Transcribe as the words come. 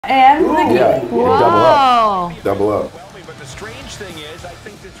And the Yeah, Whoa. double up.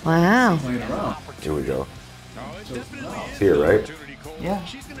 Wow. Here we go. It's here, right? yeah,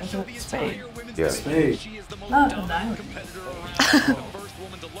 that's a spade. Yeah. Spade. No, it's a diamond.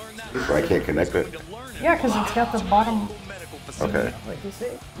 I can't connect it. Yeah, because it's got the bottom. Okay. Like you see.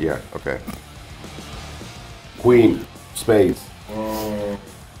 Yeah. Okay. Queen, spades. Oh.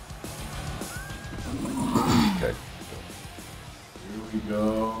 Okay. Here we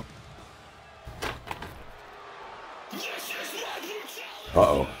go.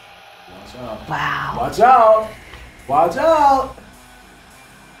 Uh-oh. Watch out. Wow. Watch out. Watch out.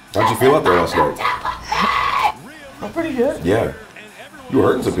 How'd you feel out there last night? We're pretty good. Yeah. You were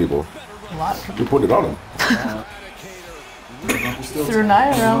hurting some people. A lot. You put it on them. Threw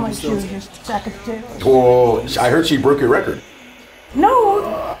Nia around like she was just a sack of potatoes. Oh, I heard she broke your record.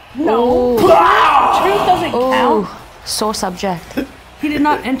 No. No. Ooh. Truth doesn't count. Oh, sore subject. He did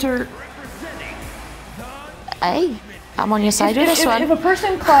not enter. Hey, I'm on your side with this one. If a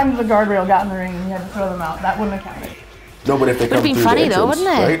person climbed the guardrail, got in the ring, and you had to throw them out, that wouldn't have counted. No, but if they come been through funny the though, entrance,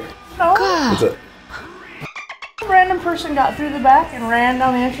 wouldn't it? right? No. What's it? A random person got through the back and ran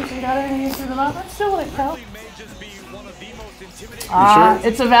down the entrance and got in and you threw them out. That still wouldn't count. Sure?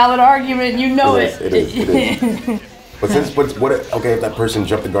 It's a valid argument. You know it. It is. But okay, if that person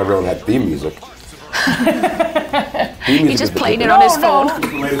jumped the guardrail and had theme music. Theme music He's just is playing it different. on his phone.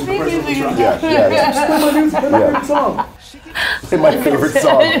 Yeah. Song. It's my favorite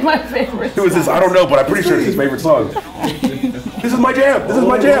song. My favorite. Who is this? I don't know, but I'm pretty sure it's his favorite song. This is my jam. This is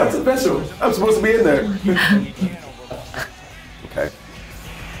my jam. Special. I'm supposed to be in there. Okay.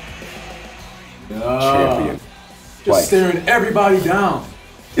 Champion. Just staring everybody down.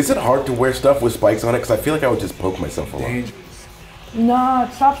 Is it hard to wear stuff with spikes on it? Because I feel like I would just poke myself a lot. Dangerous. No,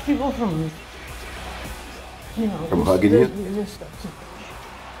 it stops people from, you know, From hugging you? This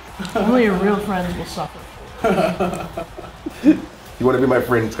stuff. Only your real friends will suffer. You want to be my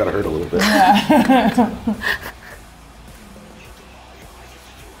friend? It's gotta hurt a little bit.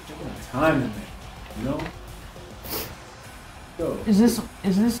 Time in there, you know? Go. Is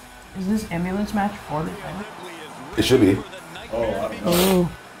this ambulance match for the title? It should be.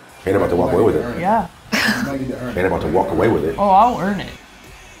 Oh. Ain't about to walk away with it. Yeah. Ain't about to walk away with it. Oh, I'll earn it.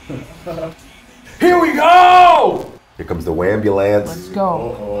 Here we go! Here comes the wambulance. Let's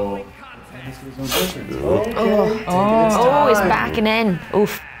go. Oh, he's backing in.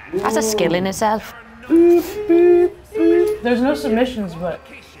 Oof. That's a skill in itself. There's no submissions, but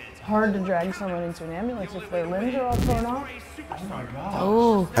it's hard to drag someone into an ambulance if their limbs are all torn off.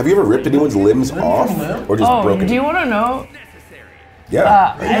 Oh. Have you ever ripped anyone's limbs off? Or just broken? Do you want to know?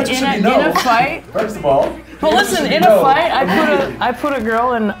 Yeah. In a fight. First of all. But listen, in a fight, I put a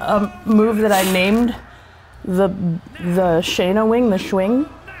girl in a move that I named the Shayna wing, the swing.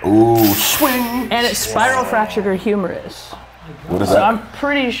 Ooh, swing! And it spiral fractured her humerus. What is So that? I'm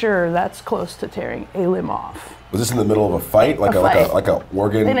pretty sure that's close to tearing a limb off. Was this in the middle of a fight? Like a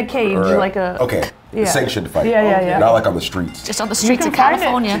organ? In a cage, like a... Okay, Yeah. a sanctioned fight. Yeah. Not like on the streets. Just on the You streets can of find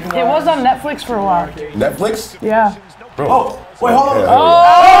California. it. It was on Netflix for a while. Netflix? Yeah. Bro. Oh, wait, hold on.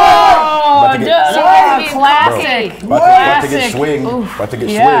 Yeah. Oh, Sorry, classic. About to get swing. About to get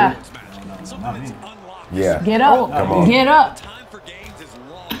Yeah. swing. Yeah. Get up. Come on. Get up.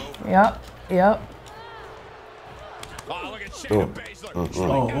 Yep.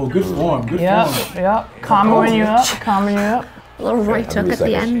 Oh, good form. Good Yep. form. Yep. Comboing you up. Comboing you up. A little right how hook many at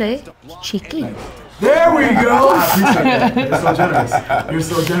the seconds? end, eh? Cheeky. There we go. You're so generous. You're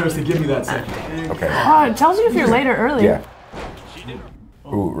so generous to give me that second. Okay. Oh, it tells you if you're late or early. Yeah.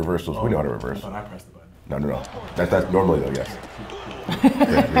 Ooh, reversals. We know how to I reverse. thought I pressed the button. No. That's normally though,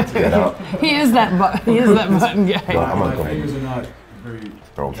 yes. Get out. He is that button guy. No, I'm gonna go My ahead fingers and are not very...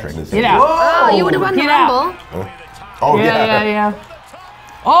 throw him straight in his Get head. out. Oh, you would have won the Get out. rumble. Oh, Yeah.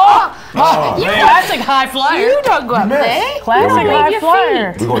 Oh, classic high flyer. You don't go up there. Classic There we go. high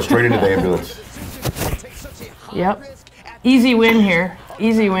flyer. We're going straight into the ambulance. Yep. Easy win here.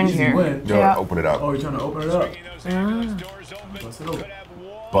 Easy win here. win. Yo, Yeah. open it up. Oh, you're trying to open it up. Bust it open.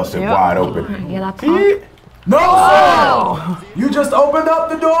 Bust it Yep. wide open. Get up, pump. No, sir! You just opened up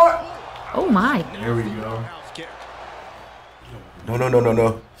the door. Oh my. There we go.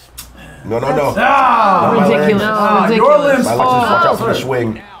 No. Ah! Ridiculous. Your Ridiculous. limbs My fall legs watch out for the out.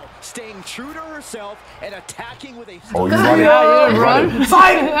 swing. Staying true to herself and attacking with a Oh, you running? Yeah, you You run.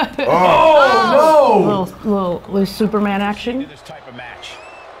 Fight! Oh, Oh, Little Superman action. this type of match.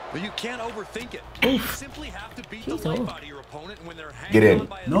 But you can't overthink it. You simply have to beat the life out of your opponent when they're hanging Get in. on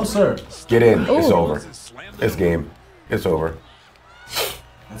by a no. No, sir. get in. It's over. It's game. It's over.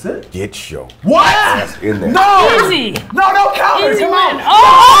 That's it? Get your What? ass in there. No! Easy. No, no, counter! Easy Come win. on!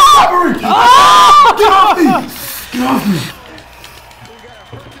 Oh! Oh! Get off me! Get off me!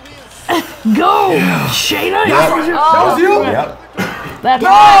 Go, Shayna. That was you? Yep. That's No!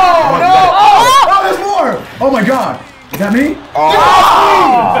 right. No! Oh, there's more! Oh my god! Is that me?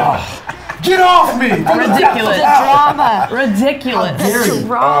 Get off me! Ridiculous. Drama. Ridiculous. Dare you?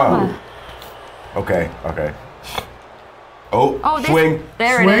 Drama. Okay, okay. Oh, Oh, this- swing.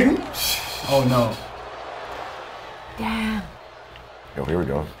 There it is. Swing? Oh no. Damn. Yo, here we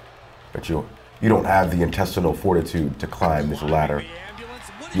go. But you don't have the intestinal fortitude to climb this ladder.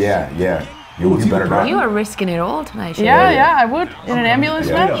 Yeah, yeah. You better not. You are risking it all tonight, Shane. Yeah, I would. In an ambulance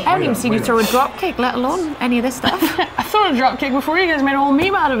Yeah. match. I haven't even seen you throw a drop kick, let alone any of this stuff. I threw a drop kick before you guys made a whole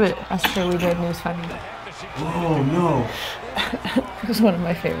meme out of it. That's true, we did. News funny. Oh no. It was one of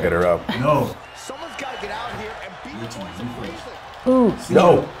my favorites. Get her up. No. Someone's got to get out here and beat this man. Ooh.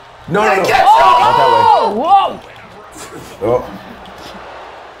 No. No, no, no. Get Not that Oh, whoa. way. Oh.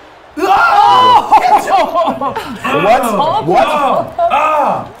 What? What?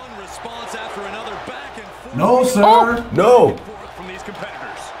 Ah! One response after another back and forth No, sir. No. from these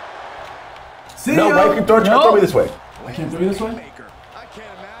competitors. See No, ya. why you can throw me this way? I can't throw you this way? I can't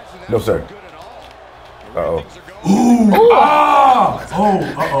imagine that No, sir. good at all. Uh-oh. Ah! Oh,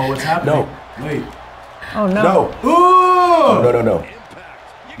 uh-oh, what's happening? No. Wait. Oh no. No. Ooh! No, no, no.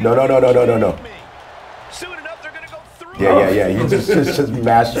 No, no, no, no, no, no, no. Soon enough, they're going to go through. Yeah. You just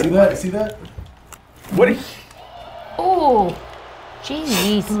mashed See it. that? See that? What? Oh,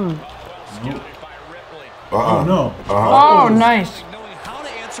 jeez. Oh no. Oh, nice. Knowing how to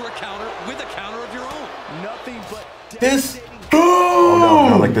answer a counter with a counter of your own. Nothing but This? Oh, no,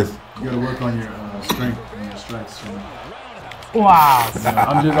 not like this. You gotta work on your strength and your strikes. You know? Wow.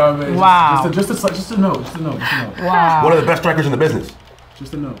 Wow. Just a note. Wow. One of the best strikers in the business.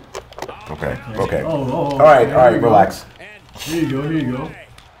 Just a note. Okay, okay. Oh. All right, Here you go. relax. Here you go.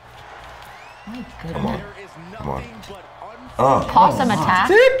 Come on. Come on. Possum attack.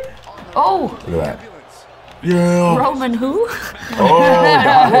 Oh, Look at that. Yeah. Roman who? Oh,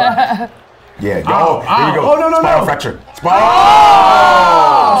 got it. Yeah, go. Here you go. Oh, no. Spiral fracture. Spiral.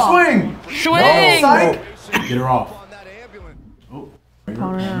 Oh, swing! Swing. Psych! Get her off. on that ambulance. Oh. Turn it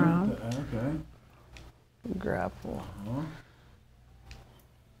around. Okay. Grapple.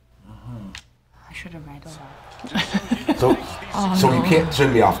 I should have read all that. So you can't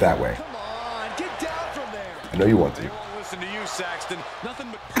turn me off that way. Come on, get down from there. I know you want to. Listen to you, Saxton.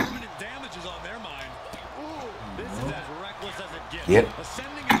 Nothing but permanent damages on their mind. Ooh, this is as reckless as it gets. Yep.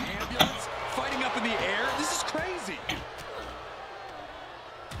 Ascending an ambulance, fighting up in the air. This is crazy.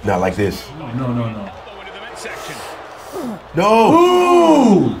 Not like this. No. Elbow into the midsection. No.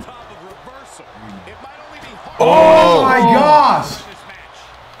 Ooh! Top of reversal. It might only be Oh my gosh! this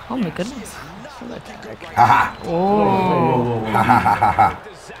match. Oh my goodness. Haha.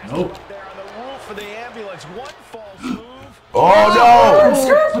 Nope. There on the roof of the ambulance. One false move.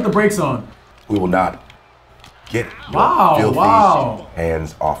 Oh Put the brakes on. no. We will not get your Wow, filthy wow.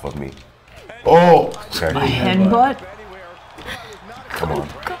 hands off of me. Oh. Okay. Headbutt. Come on.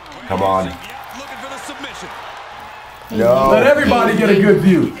 Come on. Looking for the submission. No. Let everybody get a good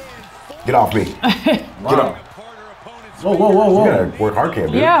view. Get off me. Get Wow. up. Harder opponents. Whoa. You gotta work hard, cam,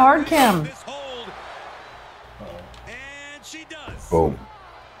 dude. Yeah, hard cam. This hold. And she does. Boom.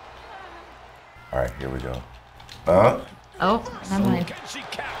 All right, here we go. Oh, never mind. Can she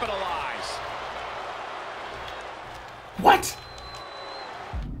capitalize? What?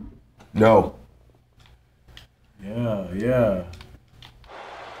 No. Yeah.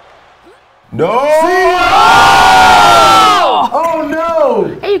 No. Oh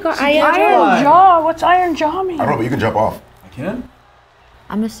no! Hey, you got iron Iron jaw. What's iron jaw mean? I don't know, but you can jump off. I can?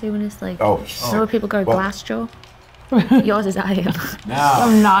 I'm assuming it's like, Oh. you know where people go Well- glass jaw? Yours is iron. Now.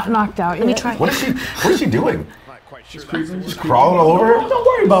 I'm not knocked out yet. Let me try. What is she doing? Not quite sure. Just crawling all over her? Don't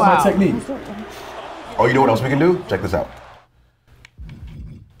worry about Wow. my technique. Oh, you know what else we can do? Check this out.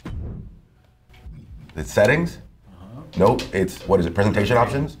 The settings? Nope, it's, what is it, presentation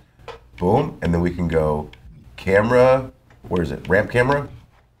options? Boom, and then we can go camera, where is it, ramp camera?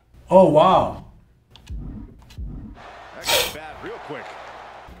 Oh wow. That got bad real quick.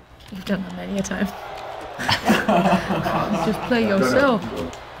 You've done that many a time. Just play yourself.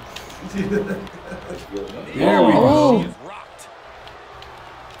 There we go. She is rocked.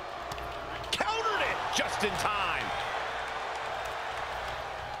 Countered it just in time.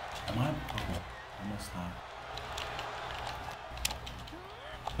 Am I? Okay. Almost not.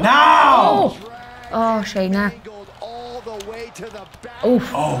 Now! Oh, Shayna. Angled all the way to the back.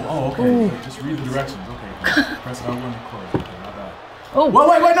 Oof. Oh, okay. Just read the directions. Okay. Press L1 to close. Okay, not bad. Oh.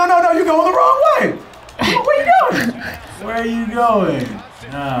 Wait, no, you're going the wrong way. Where are you going? Where are you going?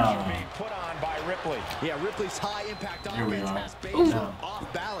 No. Put on by Ripley. Yeah, Ripley's high impact offense has Baszler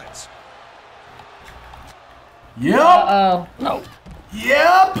off balance. Yep. Oh. No.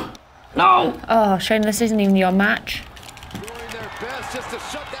 Yep. No. Oh, Shane, this isn't even your match. Doing their best just to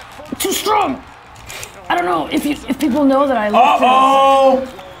shut that foot. Too strong. I don't know if people know that I lifted.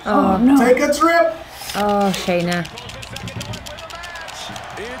 Oh no. Take a trip. Oh, Shayna.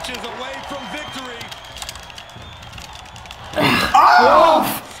 Inches away from victory.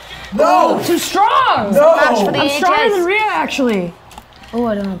 No. Too strong. Match for the I'm stronger than ages. Rhea, actually. Oh,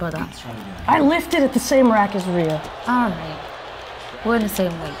 I don't know about that. I lifted at the same rack as Rhea. Alright. We're in the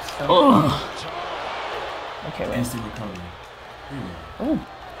same weight, so. Okay, wait. Instant recovery.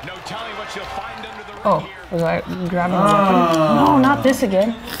 No telling what you'll find under the ring Oh, here. was I grabbing the weapon? No, not this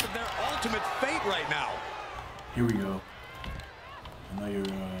again. Their ultimate fate right now. Here we go. I know your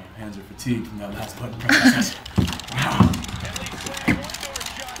hands are fatigued from that last button press. Wow.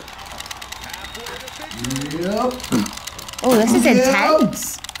 Yep. Oh, this is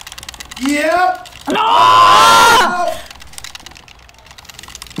intense. Yep. No!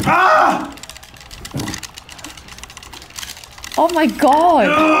 Ah! Oh my god.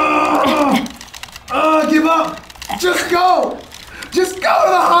 Give up. Just go. Just go to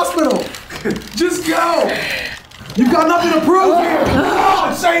the hospital. Just go. You've got nothing to prove here.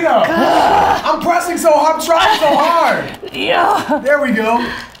 Oh, Shayna. I'm pressing so hard. I'm trying so hard. Yeah. There we go.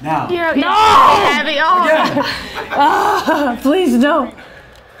 Now. You're No! heavy. Oh. Again. Please no.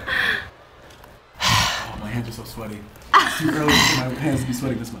 Oh, my hands are so sweaty. It's too early for my hands to be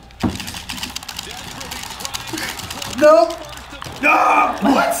sweating this much. No. Ah,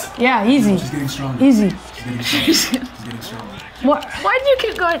 what? Yeah, easy. She's getting stronger. Easy. She's getting stronger. She's getting stronger. What? Why do you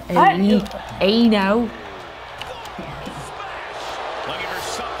keep going? Hey, now. Looking for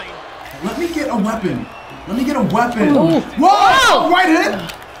something. Let me get a weapon. Let me get a weapon. Ooh. Whoa! Right hit.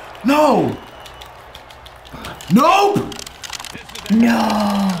 No. Nope. No.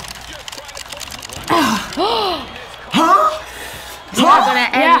 Huh? It's not gonna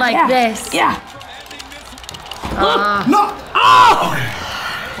end like this. Yeah. No. Oh!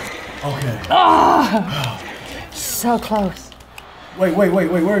 Okay. So close. Wait. Hold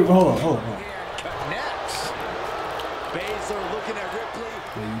on. Next. Baszler looking at Ripley.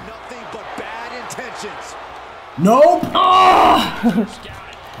 Nothing but bad intentions. Nope.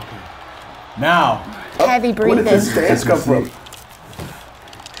 Now. Heavy breathing. Stance come from?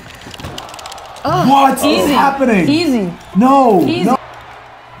 What is Easy. happening? Easy. No. Easy. No.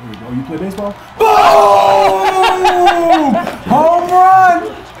 There we go. You play baseball? Boom! Home run!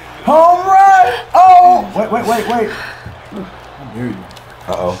 Home run! Oh! Wait. How dare you?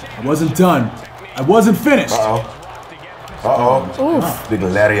 Uh-oh. I wasn't done. I wasn't finished. Oof. The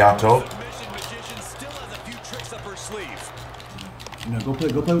Gladiato. Magician still has a few tricks up her sleeve. No, go play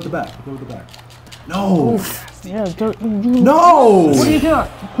with the back. Go play with the back. No. Yeah. No. What are you doing?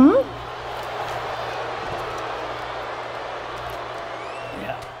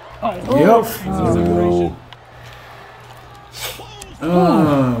 Yep.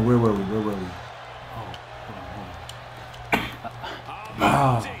 Where were we?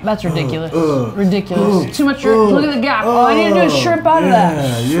 That's ridiculous. Ridiculous. Too much. Look at the gap. All I need to do is shrimp out of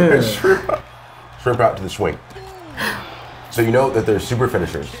that. Yeah. Shrimp out to the swing. So you know that there's super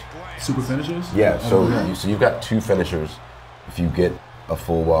finishers. Super finishers? Yeah, so you've got two finishers. If you get a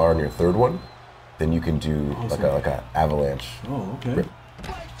full bar on your third one, then you can do like a avalanche. Oh, okay.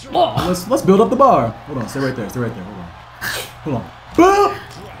 Let's build up the bar. Hold on, stay right there. Hold on. Boom!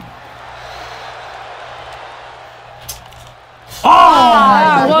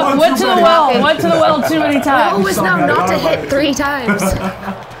 Went to the well. Went to the well too many times. Always know not to hit 3 times.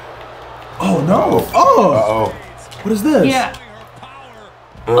 Oh no! Oh! Uh-oh. What is this? Yeah.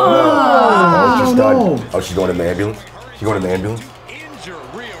 Oh, she's done. no. Oh, she's going in the ambulance? She's going in the ambulance? Injure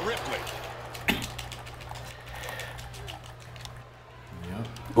Rhea Ripley.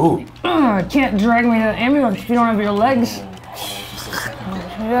 Ooh. Can't drag me to the ambulance if you don't have your legs.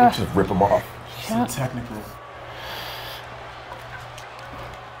 Yeah. Just rip them off. So technical.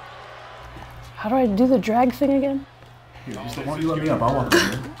 How do I do the drag thing again? Here, just why don't you let me up? I'll walk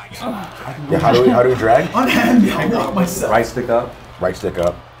over. Yeah, how do we drag? Unhand me, I'll walk myself. Right stick up. Right stick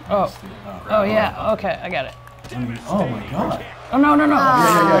up. Oh yeah. Okay, I got it. Oh my god. Oh no.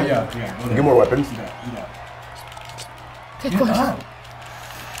 Yeah. Get more weapons. Take one.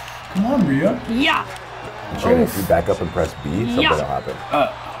 Come on, Rhea. Yeah. Shannon, if you back up and press B, something Yeah. will happen.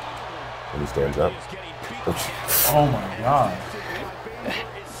 When he stands up. Oh my god.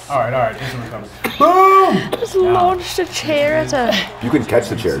 All right. Instant recovery. Boom! Just launched a chair at her. You can catch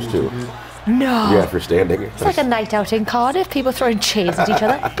the chairs too. No. Yeah, if you're standing. It's like a night out in Cardiff. People throwing chairs at each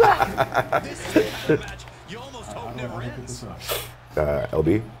other.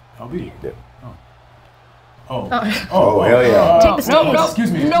 LB? LB? Yeah. Oh, hell yeah. Take the stairs. No.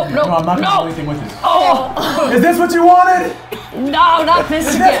 Excuse me. No, I'm not gonna no. do anything with this. Oh, Is this what you wanted? no, not this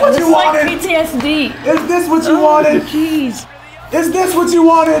Is again. this what This you is like wanted? PTSD. Is this what you wanted? Jeez. Is this what you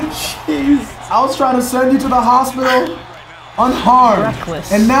wanted? Jeez. I was trying to send you to the hospital unharmed.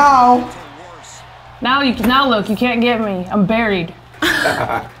 Reckless. And now... Now look, you can't get me. I'm buried.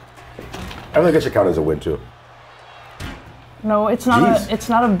 I think that should count as a win too. No, it's not Jeez. it's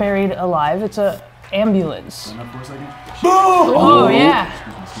not a buried alive. It's a ambulance. Enough for a second. Boom! Oh yeah.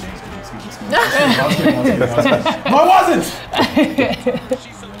 No, I wasn't!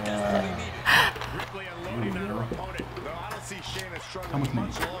 Come with me.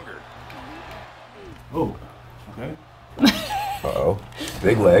 Oh, okay. Uh-oh.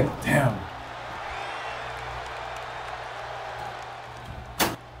 Big leg. Damn.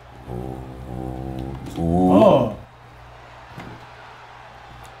 Ooh. Oh.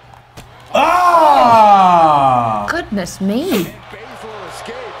 Ah! Goodness me.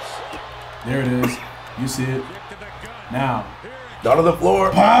 There it is. You see it. Now. Down on the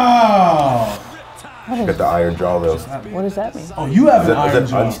floor. Pow! Got the iron jaw though. What does that mean? Oh, you have an iron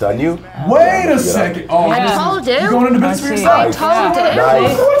Does that jaw. unstun you? Wait a second. Oh, I Yeah. told you you. going into business I for see. yourself? I told you.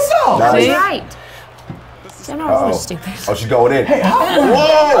 Nice. For yourself. Nice. That's See? right. You're not Uh-oh. so stupid. Oh, she's going in. Hey, how?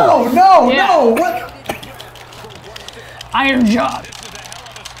 Whoa! No, Yeah. no. What? Iron jaw.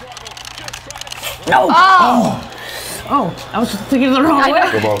 No. Oh, I was thinking the wrong way.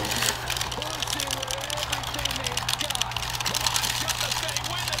 Come on.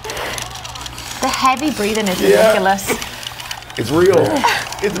 The heavy breathing is Yeah. ridiculous. It's real.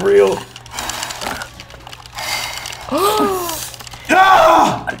 It's real.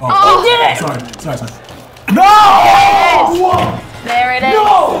 Ah! You did it. Sorry. No! Whoa! There it is.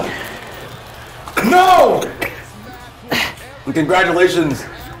 No! And congratulations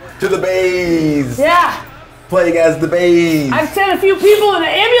to the Bays. Yeah. Playing as the Bays. I've sent a few people in an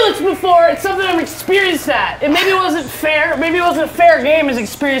ambulance before. It's something I've experienced at. And maybe it wasn't fair. Maybe it wasn't a fair game as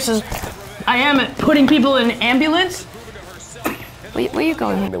experience as I am at putting people in an ambulance. Where are you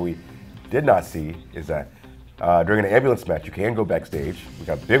going? That we did not see is that during an ambulance match, you can go backstage. We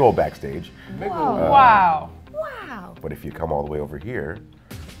got big old backstage. Wow. Wow. But if you come all the way over here,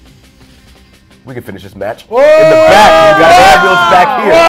 we can finish this match in the back. You got an ambulance back here.